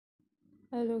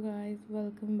Hello guys,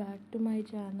 welcome back to my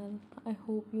channel. I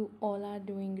hope you all are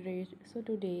doing great. So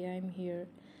today I'm here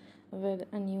with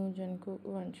a new Jungkook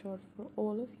one shot for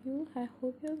all of you. I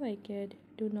hope you like it.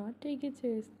 Do not take it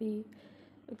seriously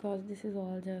because this is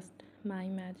all just my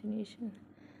imagination.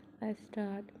 Let's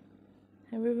start.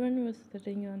 Everyone was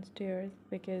sitting on stairs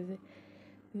because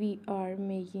we are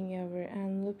making our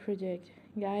annual project.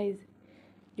 Guys,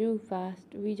 do fast.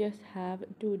 We just have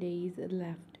 2 days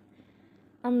left.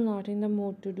 I'm not in the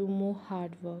mood to do more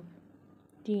hard work,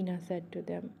 Tina said to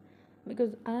them,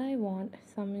 because I want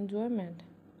some enjoyment.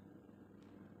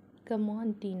 Come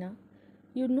on, Tina.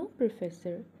 You know,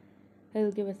 Professor.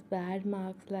 He'll give us bad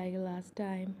marks like last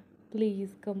time.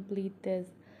 Please complete this.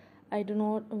 I do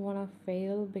not want to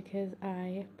fail because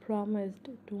I promised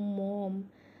to Mom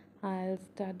I'll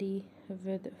study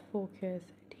with focus.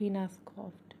 Tina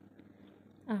scoffed.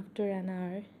 After an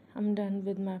hour, I'm done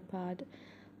with my part.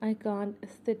 I can't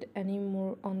sit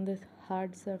anymore on this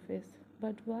hard surface.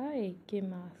 But why?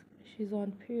 Kim asked. She's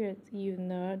on periods, you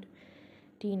nerd.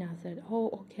 Tina said. Oh,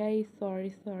 okay,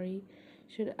 sorry.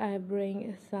 Should I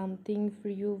bring something for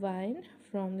you, Wine,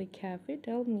 from the cafe?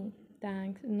 Tell me.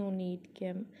 Thanks, no need,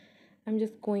 Kim. I'm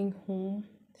just going home.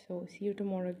 So, see you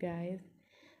tomorrow, guys.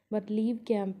 But leave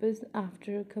campus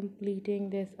after completing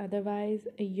this, otherwise,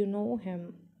 you know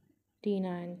him. Tina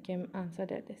and Kim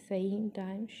answered at the same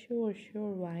time. Sure,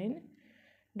 Wine.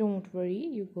 Don't worry,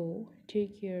 you go.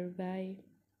 Take care, bye.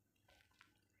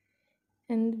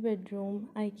 In the bedroom,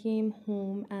 I came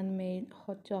home and made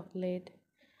hot chocolate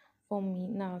for me.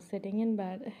 Now sitting in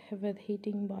bed with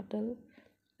heating bottle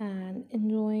and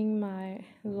enjoying my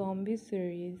zombie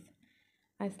series.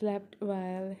 I slept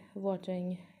while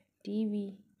watching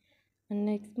TV. And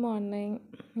next morning,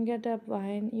 get up,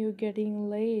 Wine. You're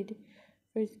getting late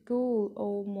for school.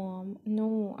 Oh, mom,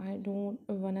 no, I don't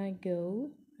wanna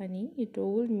go. Honey, you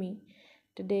told me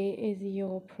today is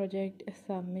your project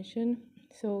submission,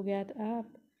 so get up.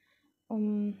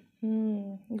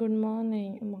 Good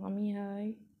morning, mommy.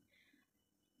 Hi,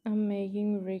 I'm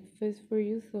making breakfast for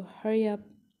you, so hurry up.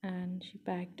 And she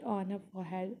packed on her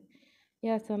forehead.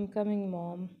 Yes, I'm coming,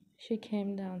 mom. She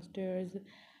came downstairs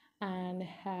and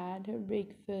had her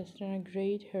breakfast in a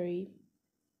great hurry.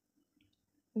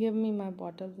 Give me my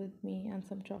bottle with me and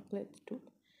some chocolates too.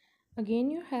 Again,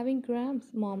 you're having cramps?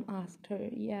 Mom asked her.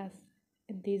 Yes,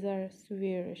 these are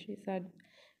severe, she said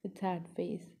with sad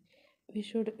face. We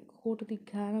should go to the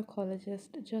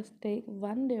gynecologist. Just take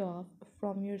 1 day off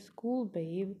from your school,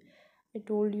 babe. I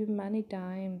told you many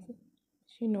times.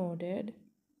 She nodded.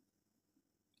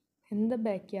 In the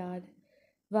backyard,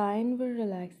 Vine were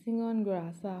relaxing on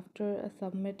grass after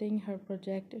submitting her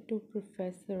project to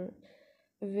Professor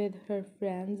with her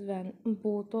friends when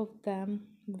both of them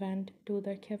went to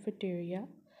the cafeteria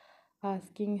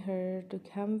asking her to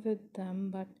come with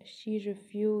them, but she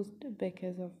refused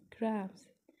because of cramps.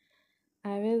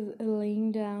 I was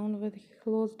laying down with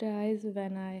closed eyes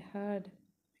when I heard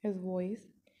his voice.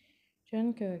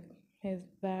 Jungkook is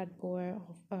bad boy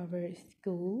of our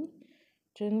school.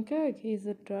 Jungkook is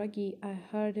a druggie. I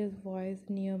heard his voice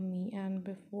near me, and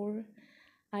before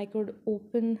I could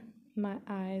open my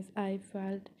eyes, I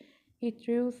felt he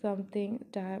threw something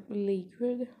dark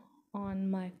liquid on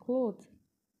my clothes.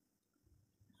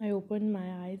 I opened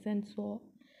my eyes and saw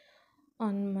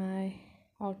on my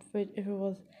outfit it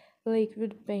was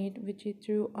liquid paint which he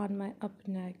threw on my upper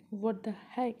neck. What the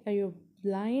heck? Are you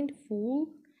blind, fool?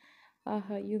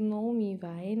 You know me,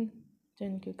 Vine.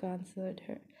 Jungkook answered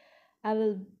her. I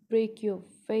will break your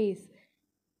face.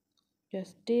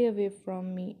 Just stay away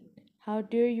from me. How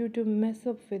dare you to mess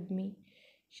up with me?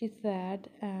 She said,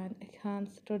 and Khan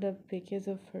stood up because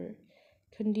of her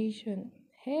condition.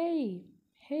 Hey,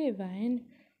 Vine,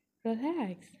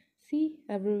 relax. See,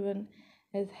 everyone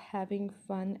is having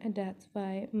fun, and that's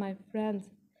why my friends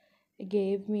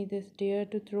gave me this dare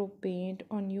to throw paint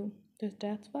on you. Just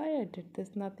that's why I did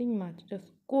this, nothing much. Just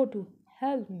go to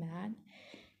hell, man.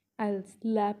 I'll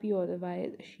slap you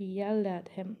otherwise, she yelled at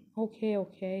him. Okay,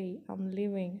 I'm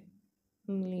leaving,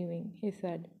 he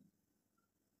said.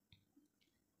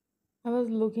 I was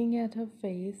looking at her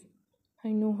face. I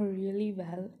know her really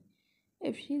well.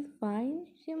 If she's fine,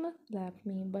 she must slap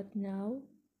me, but now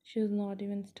she's not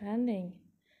even standing.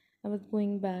 I was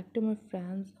going back to my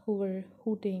friends who were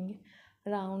hooting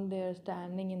around there,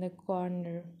 standing in the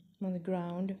corner on the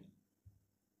ground.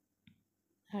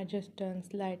 I just turned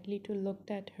slightly to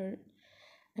look at her,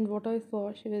 and what I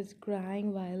saw, she was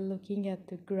crying while looking at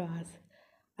the grass.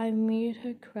 I made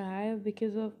her cry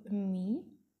because of me.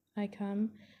 I come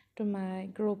to my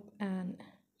group and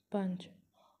punch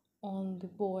on the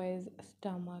boy's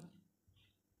stomach.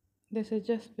 This is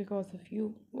just because of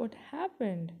you. What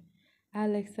happened?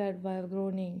 Alex said while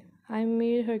groaning. I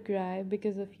made her cry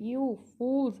because of you,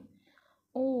 fools.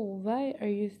 Oh, why are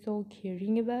you so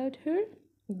caring about her?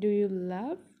 Do you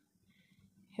love?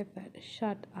 He said,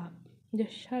 shut up.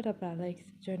 Just shut up, Alex,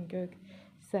 Jungkook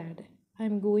said.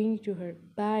 I'm going to her.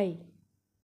 Bye.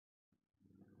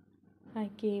 I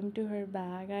came to her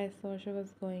back. I saw she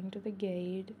was going to the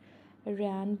gate. I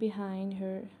ran behind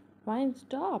her. Vine,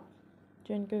 stop!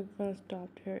 Jungkook first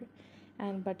stopped her,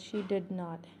 and but she did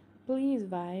not. Please,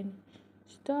 Vine,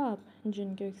 stop,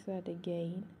 Jungkook said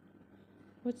again.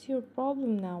 What's your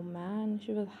problem now, man?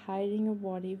 She was hiding her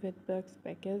body with books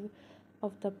because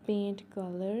of the paint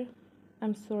color.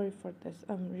 I'm sorry for this.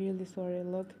 I'm really sorry.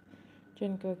 Look,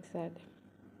 Jungkook said.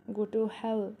 Go to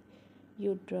hell,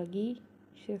 you druggie,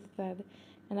 she said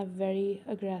in a very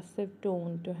aggressive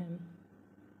tone to him.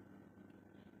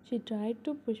 She tried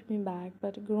to push me back,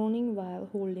 but groaning while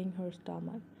holding her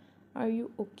stomach. Are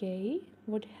you okay?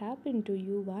 What happened to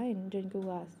you, Vine?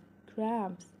 Jungkook asked.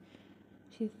 Cramps.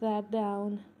 She sat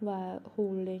down while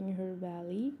holding her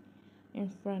belly in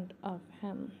front of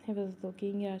him. He was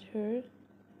looking at her.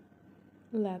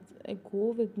 Let's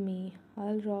go with me.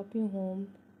 I'll drop you home.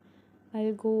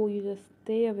 I'll go. You just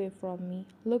stay away from me.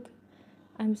 Look,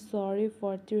 I'm sorry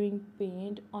for throwing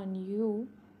paint on you,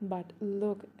 but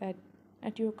look at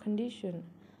your condition.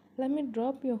 Let me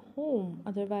drop you home.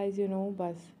 Otherwise,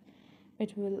 bus.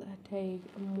 It will take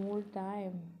more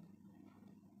time.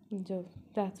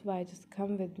 That's why just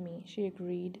come with me, she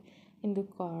agreed in the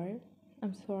car.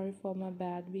 I'm sorry for my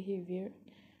bad behavior.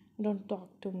 Don't talk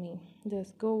to me.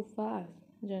 Just go fast.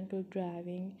 Gentle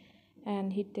driving,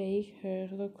 and he take her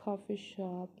to the coffee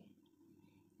shop.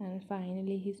 And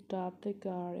finally, he stopped the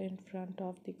car in front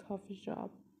of the coffee shop.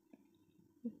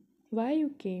 Why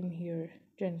you came here,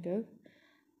 Gentle?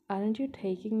 Aren't you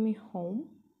taking me home?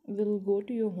 We'll go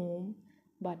to your home,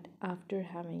 but after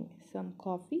having some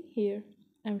coffee here,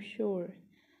 I'm sure.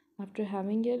 After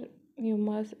having it, you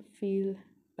must feel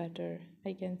better,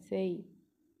 I can say.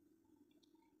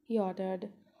 He ordered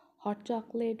hot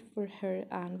chocolate for her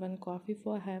and one coffee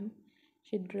for him.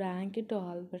 She drank it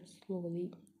all but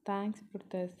slowly. Thanks for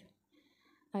this.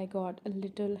 I got a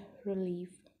little relief.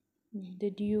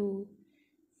 Did you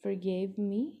forgive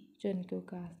me?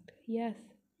 Jungkook asked. Yes,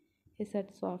 he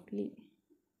said softly.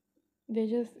 They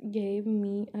just gave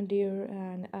me a dare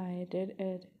and I did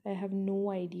it. I have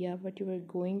no idea what you were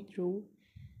going through.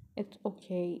 It's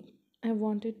okay. I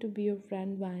wanted to be your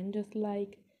friend, Vine, just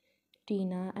like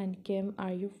Tina and Kim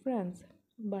are your friends.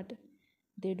 But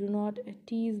they do not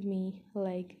tease me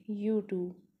like you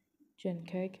do,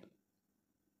 Jungkook.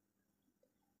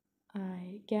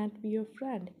 I can't be your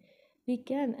friend. We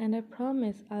can, and I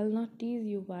promise I'll not tease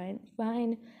you, Vine.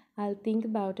 Fine, I'll think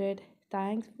about it.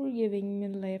 Thanks for giving me a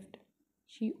lift.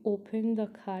 She opened the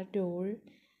car door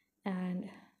and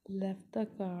left the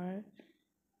car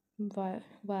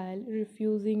while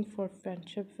refusing for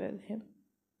friendship with him.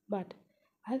 But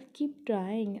I'll keep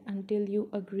trying until you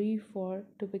agree for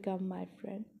to become my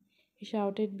friend. He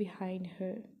shouted behind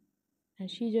her, and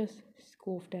she just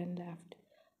scoffed and left.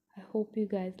 I hope you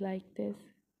guys like this.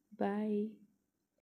 Bye.